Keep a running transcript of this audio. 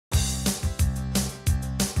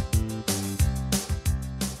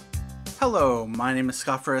Hello, my name is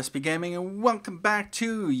Scott for SB Gaming and welcome back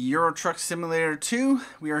to Euro Truck Simulator 2.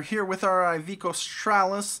 We are here with our Iveco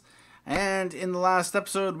Stralis, and in the last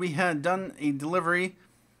episode we had done a delivery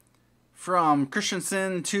from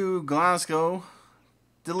Christiansand to Glasgow,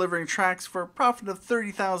 delivering tracks for a profit of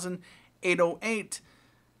 30,808,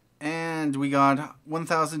 and we got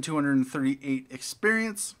 1,238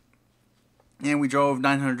 experience, and we drove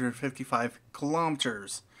 955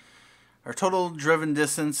 kilometers. Our total driven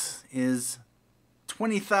distance is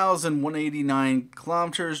 20,189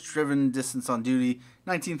 kilometers. Driven distance on duty,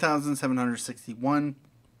 19,761.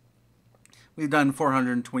 We've done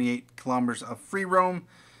 428 kilometers of free roam,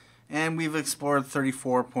 and we've explored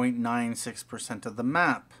 34.96% of the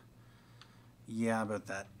map. Yeah, about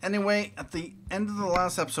that. Anyway, at the end of the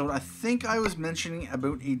last episode, I think I was mentioning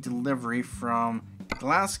about a delivery from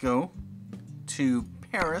Glasgow to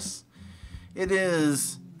Paris. It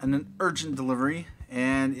is an urgent delivery,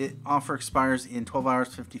 and it offer expires in 12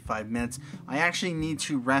 hours 55 minutes. I actually need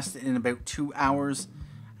to rest in about 2 hours,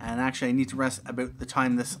 and actually I need to rest about the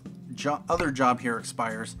time this other job here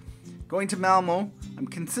expires. Going to Malmo, I'm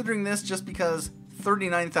considering this just because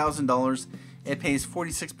 $39,000. It pays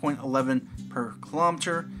 46.11 per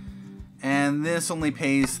kilometer, and this only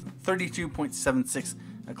pays 32.76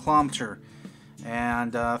 a kilometer,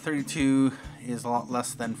 and 32 is a lot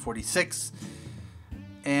less than 46.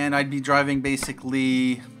 And I'd be driving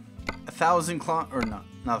basically 1,000 kilometers, or not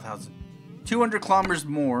 1,000, 200 kilometers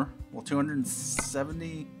more. Well,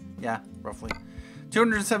 270, yeah, roughly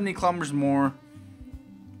 270 kilometers more,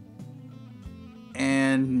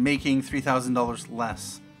 and making $3,000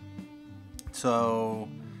 less. So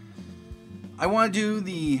I want to do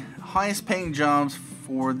the highest paying jobs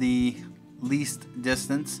for the least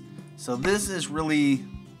distance. So this is really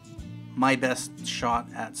my best shot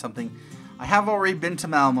at something. I have already been to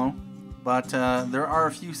Malmo, but there are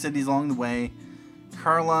a few cities along the way.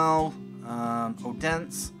 Carlisle,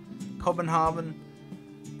 Odense, Kobenhavn,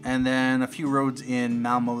 and then a few roads in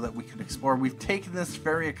Malmo that we could explore. We've taken this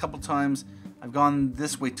ferry a couple times. I've gone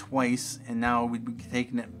this way twice, and now we'd be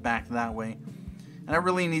taking it back that way. And I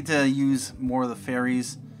really need to use more of the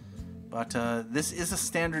ferries. But this is a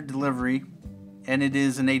standard delivery, and it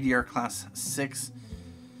is an ADR Class 6.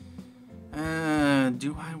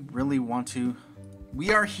 Do I really want to?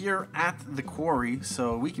 We are here at the quarry,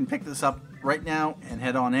 so we can pick this up right now and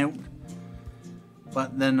head on out.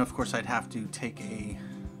 But then, of course, I'd have to take a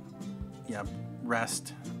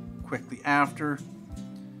rest quickly after.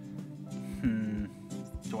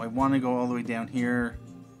 Do I want to go all the way down here,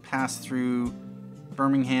 pass through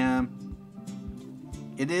Birmingham?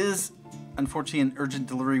 It is, unfortunately, an urgent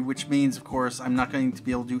delivery, which means, of course, I'm not going to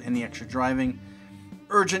be able to do any extra driving.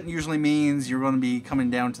 Urgent usually means you're going to be coming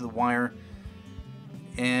down to the wire,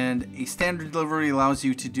 and a standard delivery allows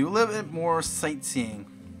you to do a little bit more sightseeing.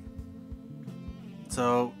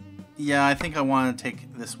 So yeah, I think I want to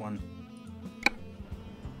take this one.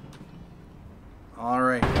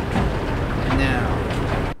 Alright,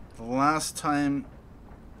 now the last time,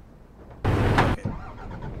 okay,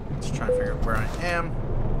 let's try and figure out where I am.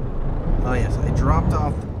 Oh yes, I dropped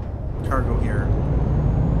off cargo here.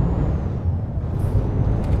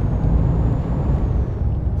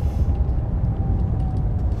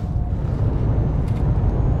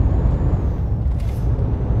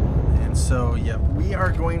 So yeah, we are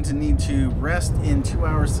going to need to rest in 2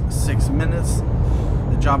 hours 6 minutes.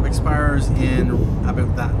 The job expires in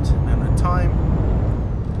about that amount of time.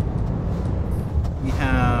 We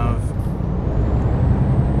have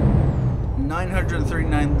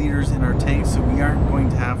 939 liters in our tank, so we aren't going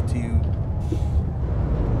to have to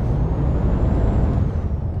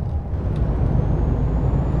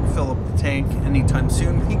fill up the tank anytime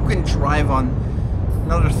soon. We can drive on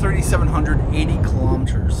another 3,780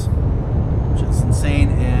 kilometers. Which is insane.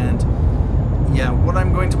 And yeah, what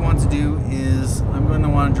I'm going to want to do is I'm going to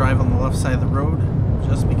want to drive on the left side of the road,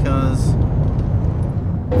 just because.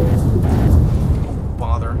 Don't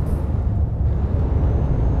bother.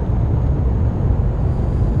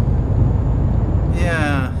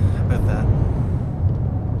 Yeah, about that.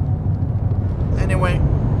 Anyway,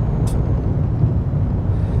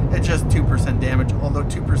 it's just 2% damage, although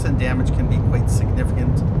 2% damage can be quite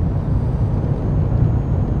significant.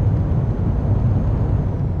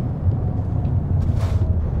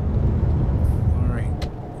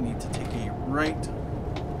 Right.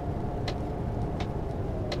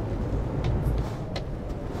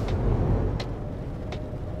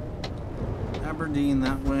 Aberdeen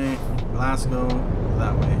that way, Glasgow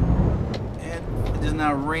that way. And it is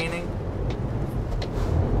now raining.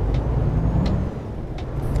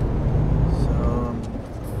 So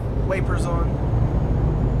wipers on.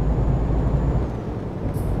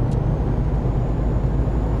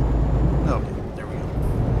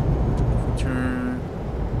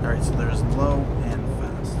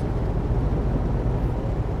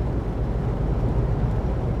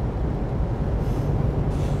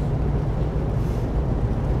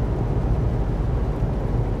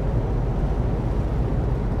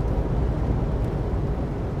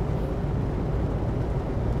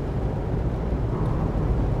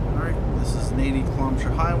 180-kilometer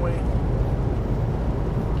highway.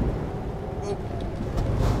 Whoa.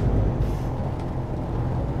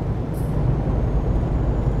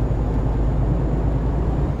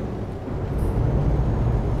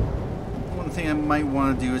 One thing I might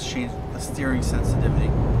want to do is change the steering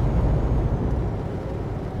sensitivity.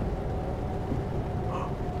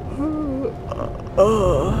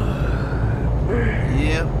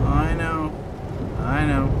 Yep, I know. I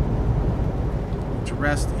know. To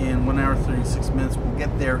rest in 1 hour 36 minutes. We'll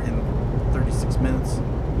get there in 36 minutes.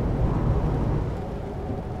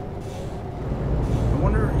 I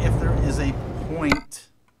wonder if there is a point,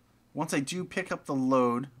 once I do pick up the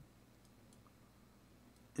load,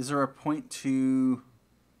 is there a point to,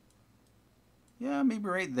 yeah, maybe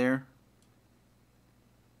right there.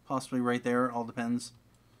 Possibly right there, all depends.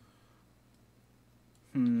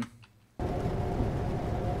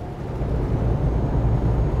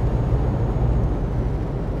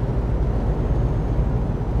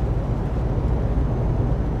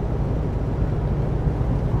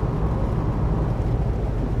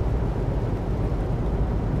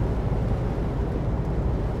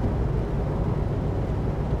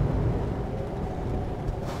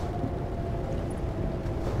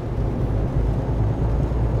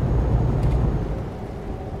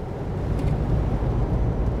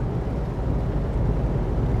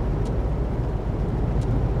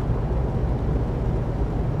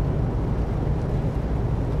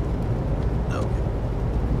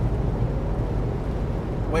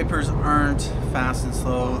 Wipers aren't fast and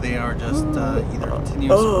slow, they are just either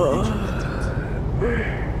continuous or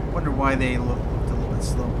intermittent. Wonder why they looked a little bit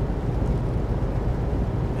slow.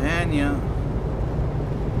 And yeah.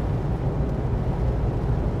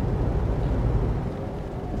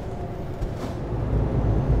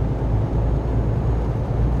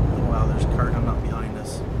 Oh wow, there's a car coming up behind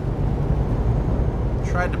us.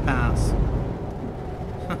 Tried to pass.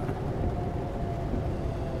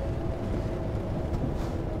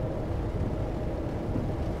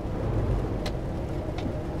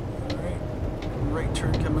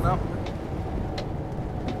 Turn coming up.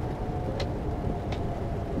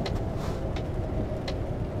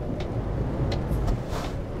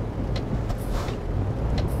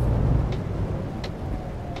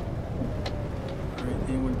 Alright,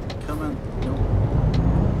 anyone coming? Nope.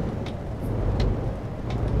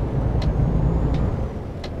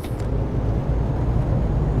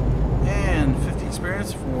 And 50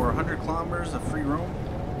 experience for 100 kilometers of free roam.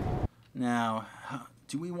 Now,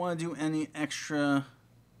 do we want to do any extra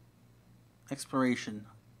exploration?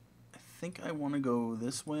 I think I want to go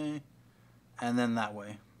this way and then that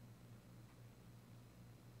way.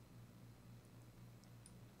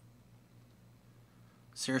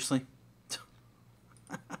 Seriously?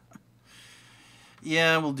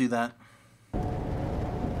 Yeah, we'll do that.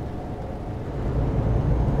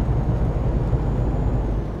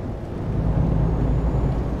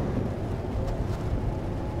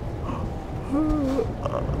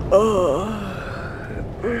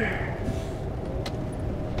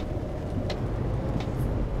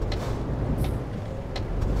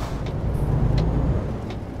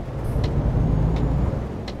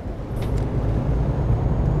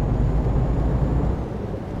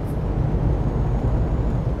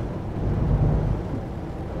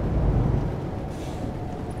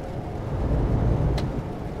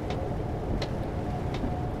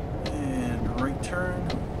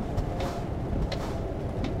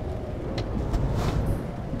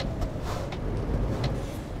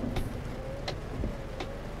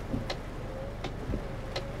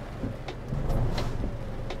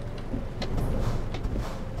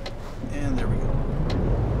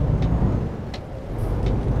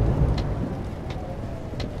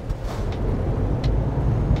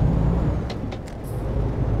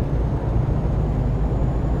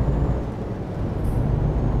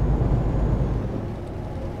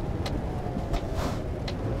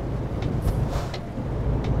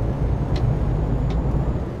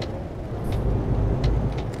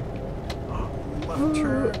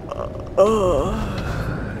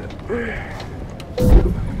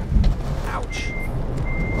 Ouch.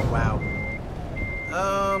 Oh, wow.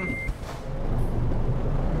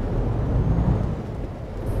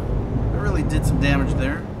 I really did some damage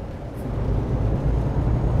there.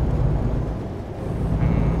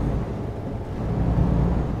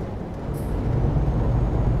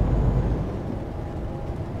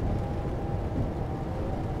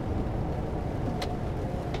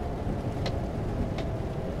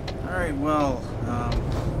 Alright, well,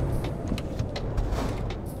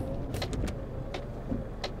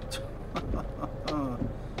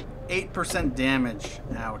 8% damage.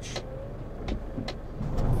 Ouch.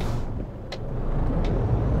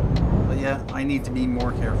 yeah, I need to be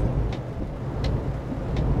more careful.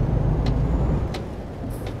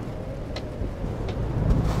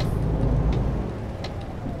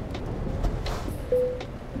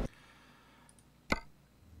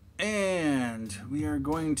 And we are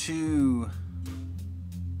going to...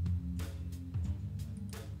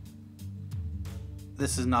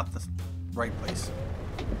 This is not the right place.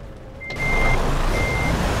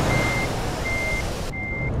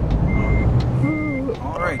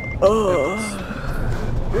 Alright.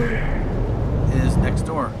 It is next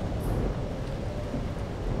door.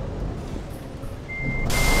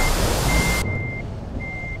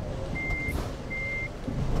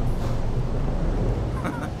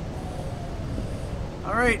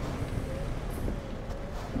 Alright.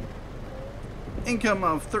 Income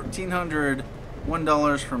of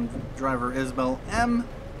 $1,301 from driver Isabel M.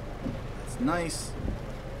 That's nice.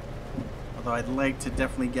 Although I'd like to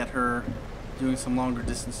definitely get her doing some longer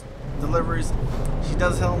distance deliveries. She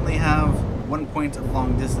does only have 1 point of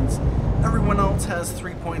long distance. Everyone else has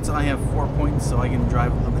 3 points. I have 4 points, so I can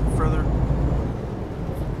drive a little bit further.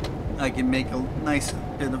 I can make a nice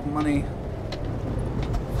bit of money.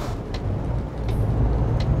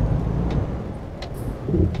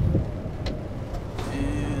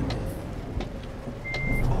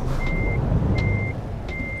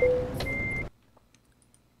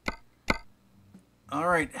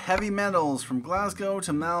 Alright, heavy metals from Glasgow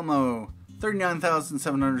to Malmo,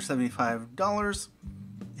 $39,775,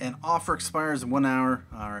 and offer expires in 1 hour.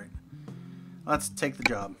 Alright, let's take the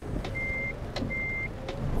job.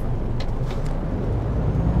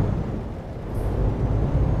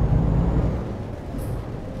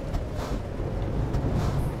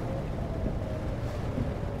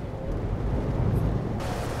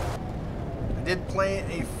 I did play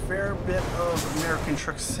a fair bit of American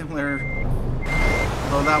Truck Simulator,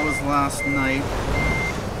 though that was last night.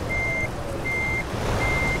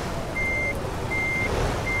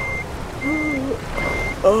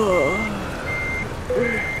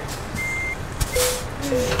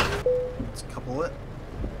 Let's couple it.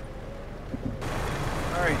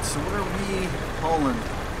 Alright, so what are we hauling?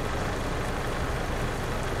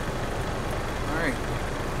 Alright,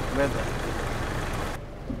 read that.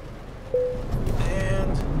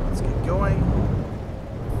 And let's get going.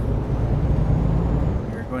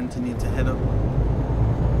 We're going to need to head up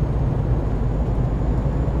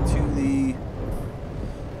to the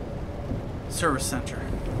service center.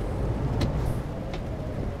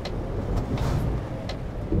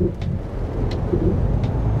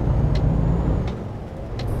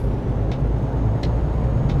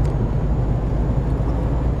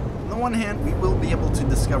 On the one hand, we will be able to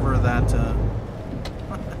discover that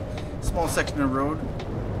small section of road.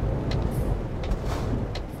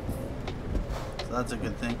 So that's a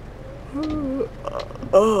good thing.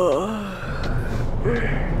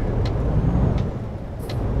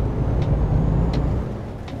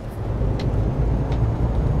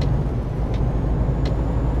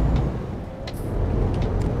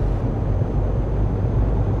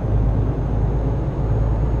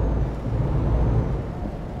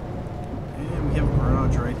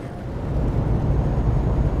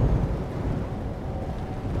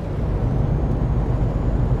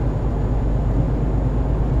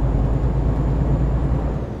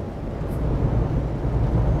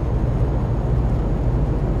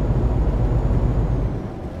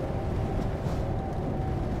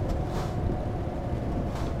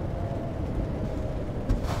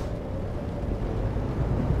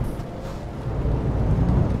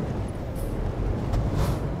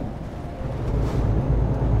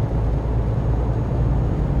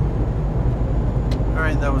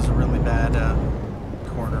 That was a really bad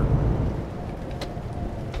corner.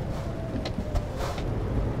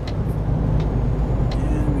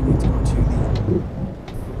 And we need to go to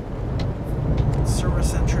the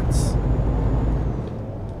service entrance.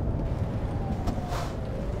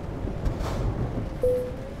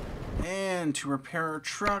 And to repair our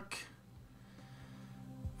truck,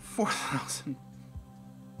 4,000.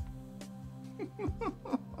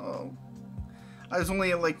 Oh. I was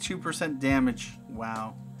only at like 2% damage.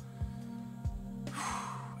 Wow.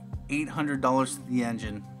 $800 to the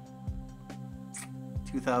engine.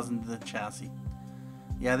 $2,000 to the chassis.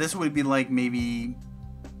 Yeah, this would be like maybe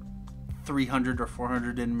 $300 or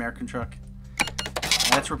 $400 in American Truck.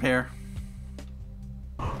 Let's repair.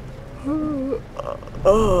 And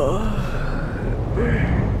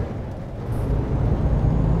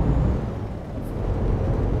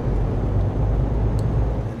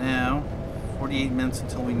now, 48 minutes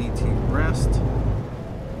until we need to rest.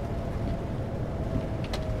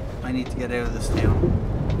 I need to get out of this town.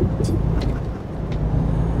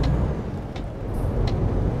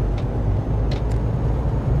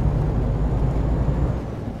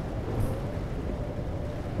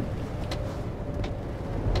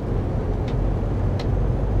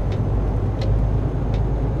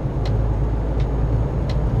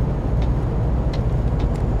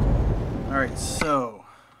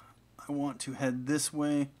 to head this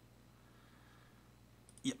way.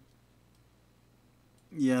 Yep.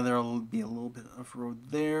 Yeah, there'll be a little bit of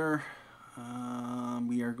road there.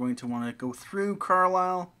 We are going to want to go through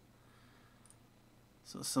Carlisle.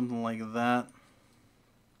 So something like that.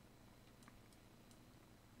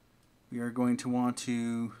 We are going to want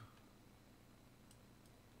to...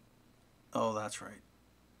 Oh, that's right.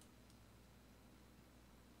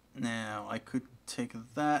 Now, I could take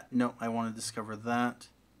that. No, I want to discover that.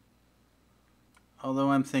 Although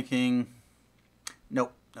I'm thinking...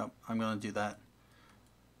 Nope, I'm going to do that.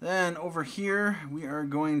 Then over here, we are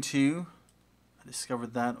going to... I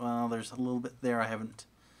discovered that. Well, there's a little bit there I haven't.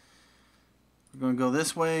 We're going to go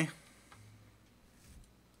this way.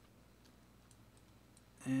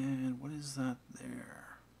 And what is that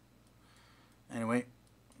there? Anyway.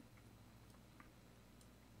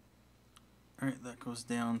 Alright, that goes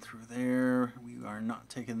down through there. We are not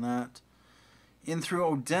taking that. In through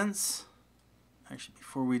Odense. Actually,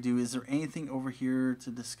 before we do, is there anything over here to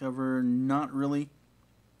discover? Not really.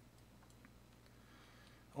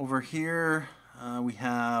 Over here, we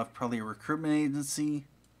have probably a recruitment agency.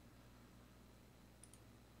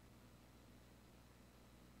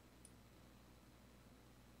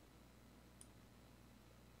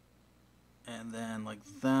 And then like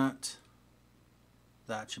that.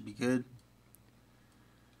 That should be good.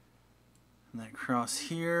 And then across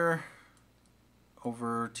here,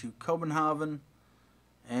 over to Kobenhavn.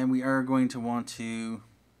 And we are going to want to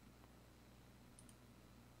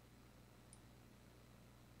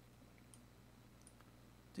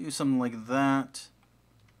do something like that.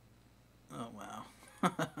 Oh, wow.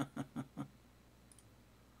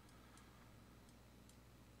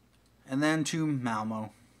 And then to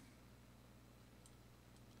Malmo.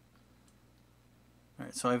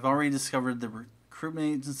 Alright, so I've already discovered the recruitment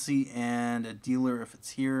agency and a dealer if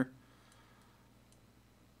it's here.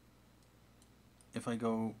 If I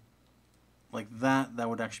go like that, that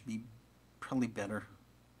would actually be probably better.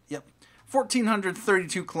 Yep.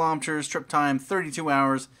 1,432 kilometers, trip time 32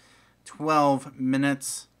 hours, 12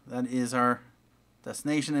 minutes. That is our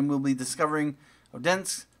destination, and we'll be discovering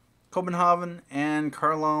Odense, Kobenhavn, and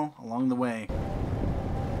Carlisle along the way.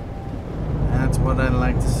 That's what I'd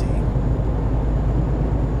like to see.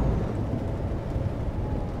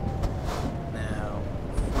 Now,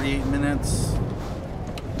 48 minutes.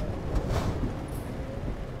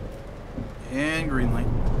 And green light.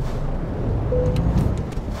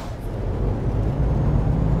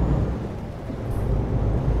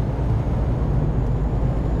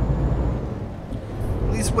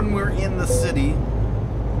 At least when we're in the city.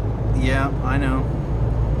 Yeah, I know.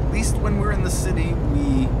 At least when we're in the city,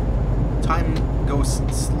 time goes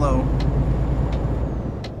slow.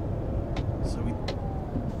 So we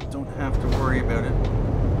don't have to worry about it.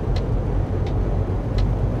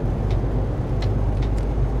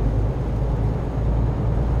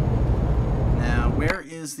 Where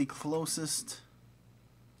is the closest?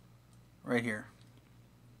 Right here.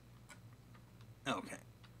 Okay.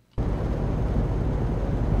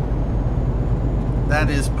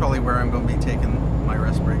 That is probably where I'm going to be taking my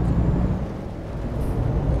rest break.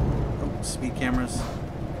 Oh, speed cameras.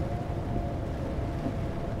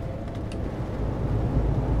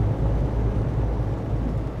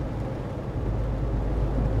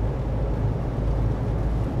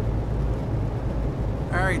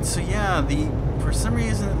 Alright, so yeah, for some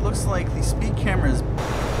reason it looks like the speed camera is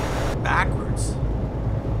backwards.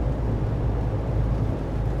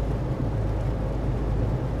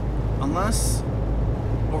 Unless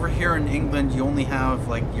over here in England you only have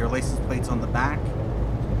like your license plates on the back,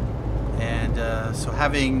 and so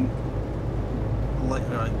having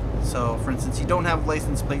so for instance you don't have a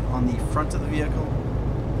license plate on the front of the vehicle,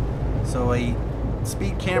 so a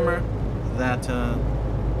speed camera that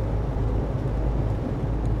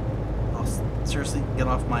seriously, get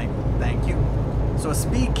off my... Thank you. So a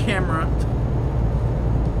speed camera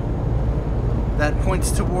that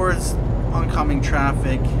points towards oncoming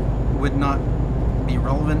traffic would not be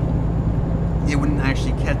relevant. It wouldn't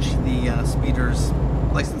actually catch the speeder's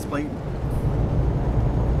license plate.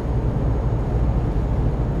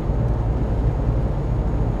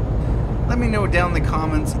 Let me know down in the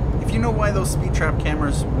comments if you know why those speed trap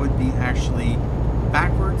cameras would be actually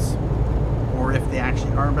backwards, or if they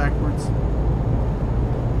actually are backwards.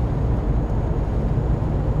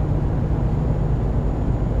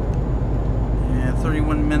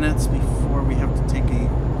 31 minutes before we have to take a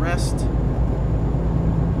rest.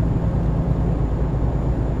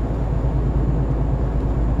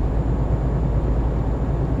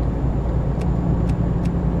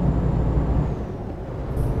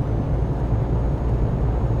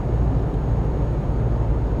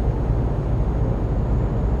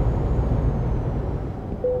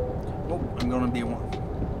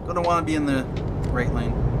 Gonna want to be in the right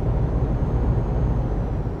lane.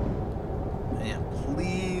 And yeah,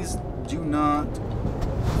 please do not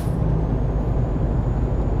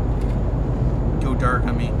go dark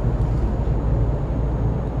on me.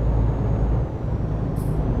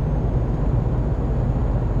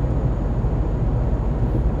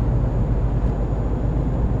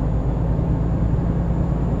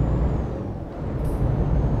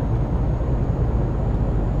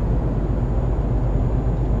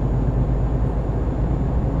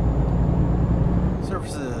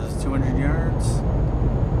 Surfaces 200 yards.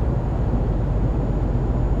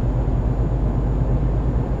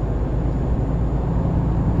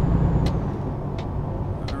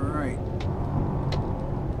 All right.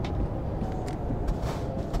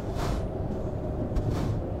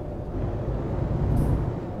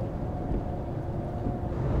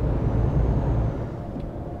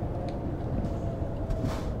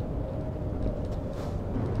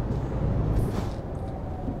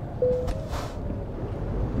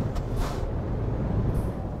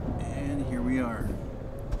 And here we are.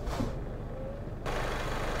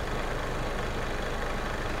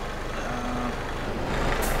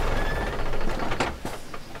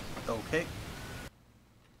 Okay.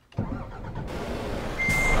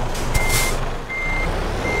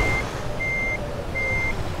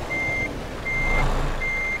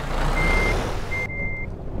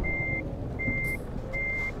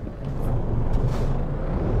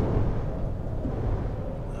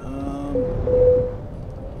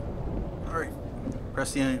 All right.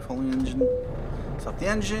 Press the falling engine. Stop the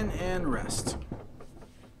engine and rest.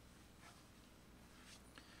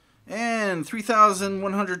 And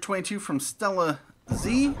 3,122 from Stella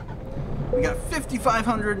Z. We got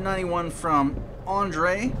 5,591 from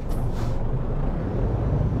Andre.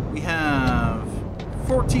 We have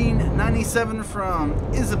 1,497 from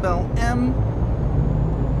Isabel M.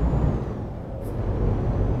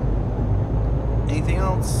 Anything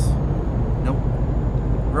else? Nope.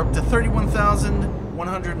 We're up to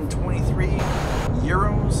 31,123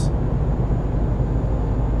 euros.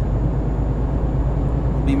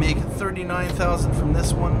 We'll be making 39,000 from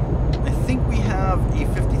this one. I think we have a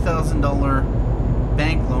 $50,000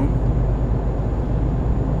 bank loan.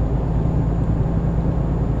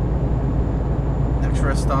 Next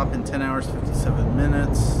rest stop in 10 hours 57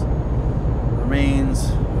 minutes.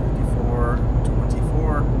 Remains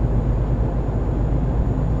 54.24.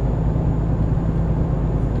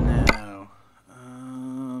 Now,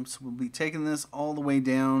 so we'll be taking this all the way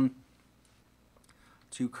down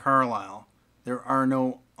to Carlisle. There are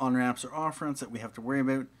no on-ramps or off-ramps that we have to worry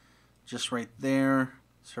about. Just right there.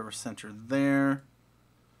 Service center there.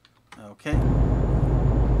 Okay.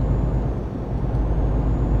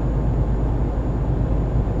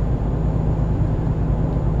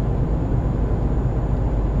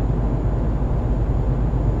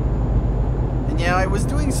 And yeah, I was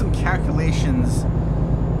doing some calculations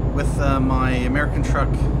with my American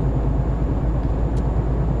truck.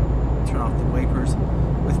 Turn off the wipers.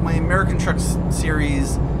 With my American Truck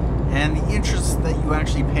series and the interest that you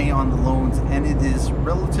actually pay on the loans, and it is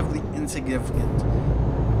relatively insignificant.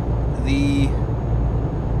 The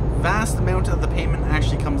vast amount of the payment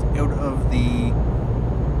actually comes out of the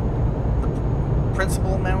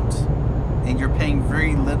principal amount, and you're paying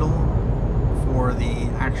very little for the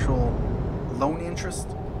actual loan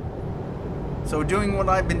interest. So doing what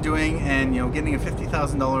I've been doing and, you know, getting a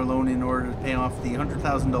 $50,000 loan in order to pay off the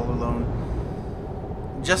 $100,000 loan,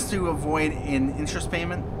 just to avoid an interest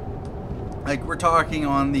payment. Like, we're talking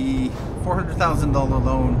on the $400,000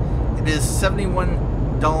 loan, it is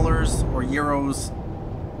 $71 or euros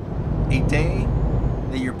a day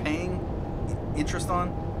that you're paying interest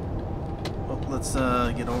on. Well, let's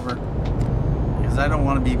get over, because I don't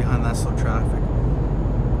want to be behind that slow traffic.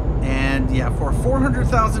 And yeah, for a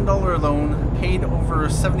 $400,000 loan paid over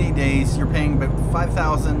 70 days, you're paying about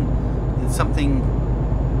 5,000 and something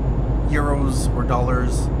euros or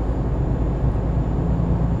dollars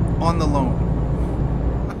on the loan.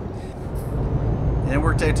 And it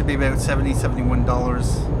worked out to be about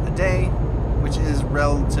 $71 a day, which is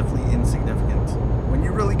relatively insignificant when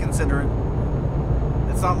you really consider it.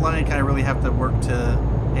 It's not like I really have to work to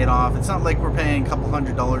pay it off. It's not like we're paying a couple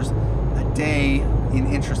 $100 a day in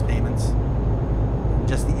interest payments,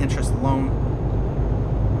 just the interest alone.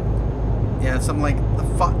 Yeah, it's something like the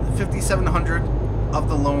 $5,700 of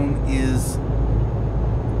the loan is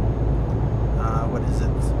what is it?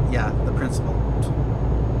 Yeah, the principal.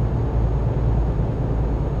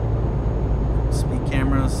 Speed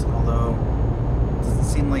cameras, although it doesn't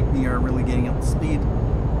seem like we are really getting up to speed.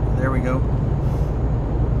 There we go.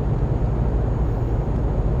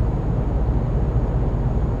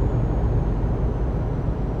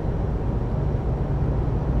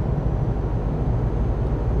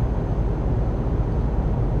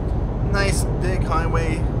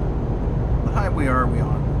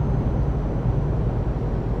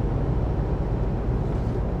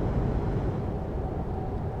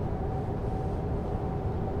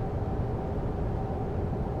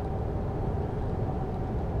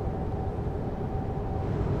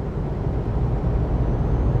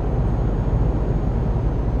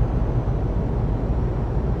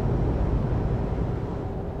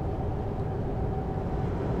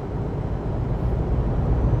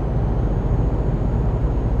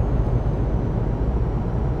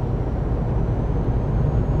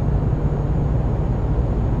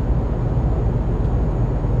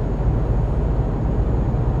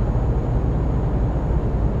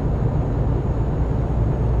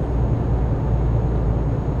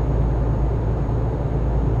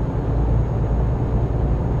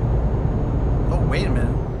 Wait a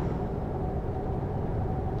minute.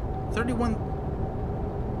 31.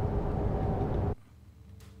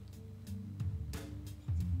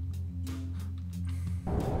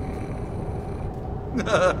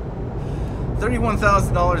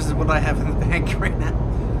 $31,000 is what I have in the bank right now.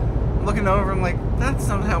 I'm looking over, I'm like, that's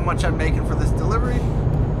not how much I'm making for this delivery.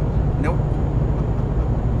 Nope.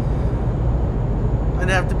 I'd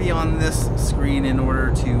have to be on this screen in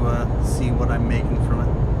order to see what I'm making from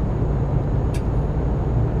it.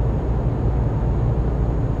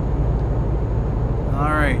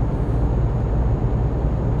 Alright.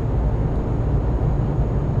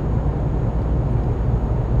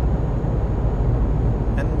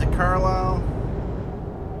 Heading to Carlisle.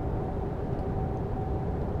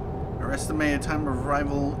 Our estimated time of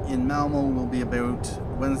arrival in Malmo will be about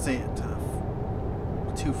Wednesday at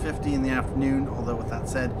 2:50 in the afternoon, although with that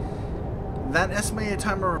said, that estimated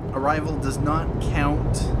time of arrival does not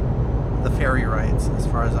count the ferry rides, as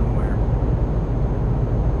far as I'm aware.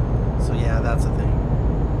 So yeah, that's a thing.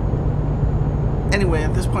 Anyway,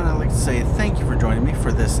 at this point I'd like to say thank you for joining me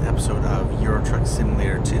for this episode of Euro Truck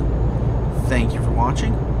Simulator 2. Thank you for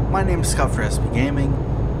watching. My name is Scott for SP Gaming,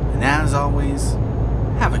 and as always,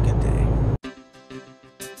 have a good day.